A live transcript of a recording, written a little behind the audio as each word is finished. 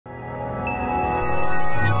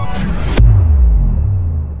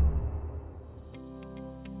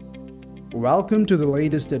Welcome to the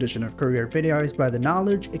latest edition of Career Videos by the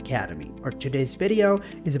Knowledge Academy. Our today's video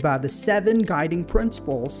is about the 7 guiding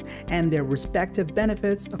principles and their respective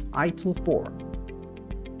benefits of ITIL4.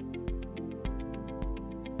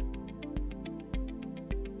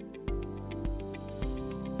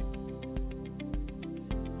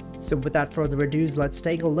 So without further ado, let's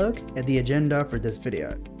take a look at the agenda for this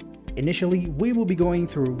video. Initially, we will be going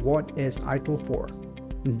through what is ITIL4.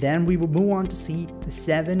 And then we will move on to see the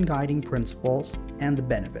 7 guiding principles and the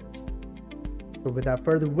benefits. But without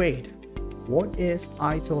further wait, what is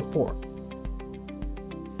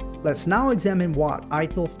ITIL4? Let's now examine what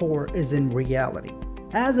ITIL4 is in reality.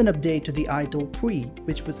 As an update to the ITIL3,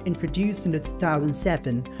 which was introduced in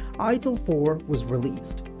 2007, ITIL4 was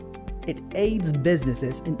released. It aids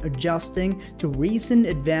businesses in adjusting to recent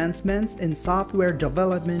advancements in software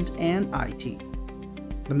development and IT.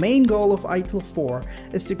 The main goal of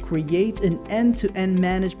ITIL4 is to create an end-to-end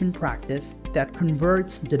management practice that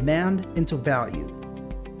converts demand into value.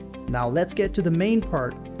 Now let's get to the main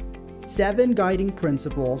part, 7 guiding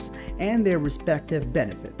principles and their respective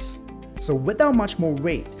benefits. So without much more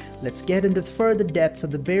wait, let's get into further depths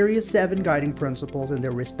of the various 7 guiding principles and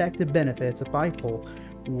their respective benefits of ITIL,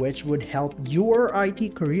 which would help your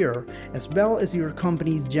IT career as well as your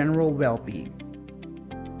company's general well-being.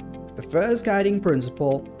 The first guiding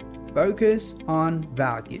principle, focus on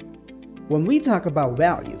value. When we talk about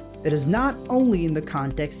value, it is not only in the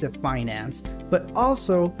context of finance, but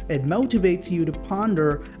also it motivates you to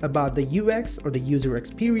ponder about the UX or the user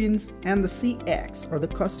experience and the CX or the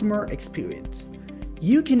customer experience.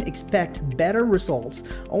 You can expect better results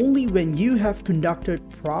only when you have conducted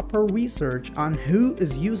proper research on who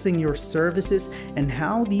is using your services and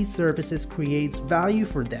how these services creates value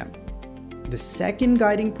for them. The second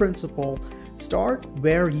guiding principle, start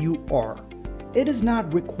where you are. It is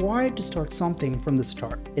not required to start something from the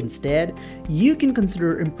start. Instead, you can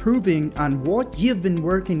consider improving on what you've been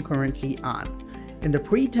working currently on. In the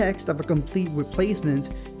pretext of a complete replacement,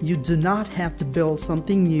 you do not have to build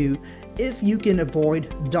something new if you can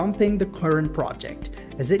avoid dumping the current project,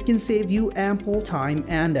 as it can save you ample time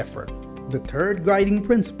and effort. The third guiding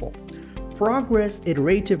principle, progress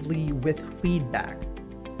iteratively with feedback.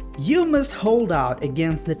 You must hold out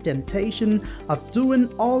against the temptation of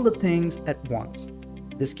doing all the things at once.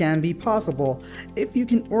 This can be possible if you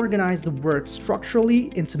can organize the work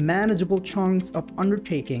structurally into manageable chunks of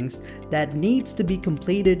undertakings that needs to be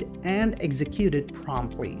completed and executed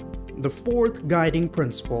promptly. The fourth guiding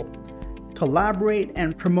principle, collaborate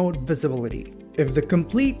and promote visibility. If the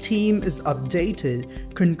complete team is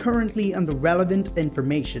updated concurrently on the relevant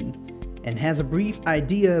information and has a brief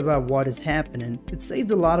idea about what is happening, it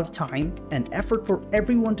saves a lot of time and effort for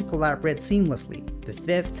everyone to collaborate seamlessly. The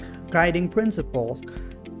fifth guiding principle,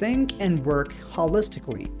 think and work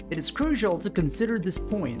holistically. It is crucial to consider this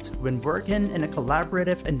point when working in a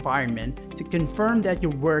collaborative environment to confirm that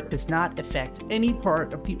your work does not affect any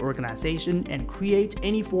part of the organization and create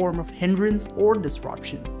any form of hindrance or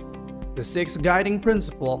disruption. The sixth guiding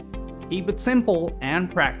principle, keep it simple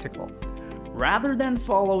and practical. Rather than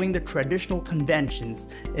following the traditional conventions,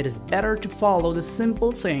 it is better to follow the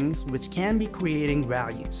simple things which can be creating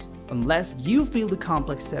values. Unless you feel the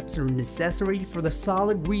complex steps are necessary for the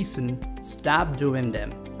solid reason, stop doing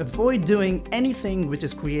them. Avoid doing anything which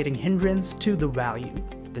is creating hindrance to the value.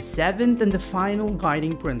 The seventh and the final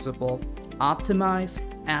guiding principle, optimize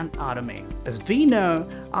and automate. As we know,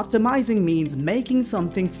 optimizing means making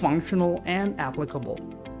something functional and applicable.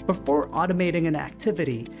 Before automating an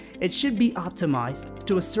activity, it should be optimized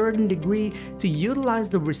to a certain degree to utilize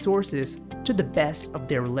the resources to the best of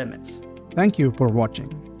their limits. Thank you for watching.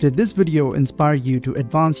 Did this video inspire you to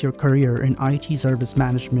advance your career in IT service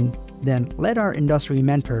management? Then let our industry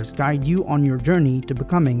mentors guide you on your journey to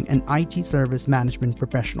becoming an IT service management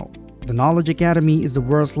professional. The Knowledge Academy is the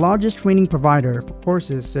world's largest training provider for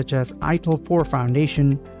courses such as ITIL4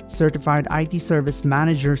 Foundation, Certified IT Service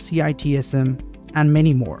Manager CITSM, and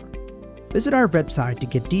many more. Visit our website to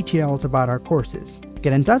get details about our courses.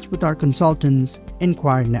 Get in touch with our consultants.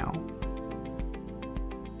 Inquire now.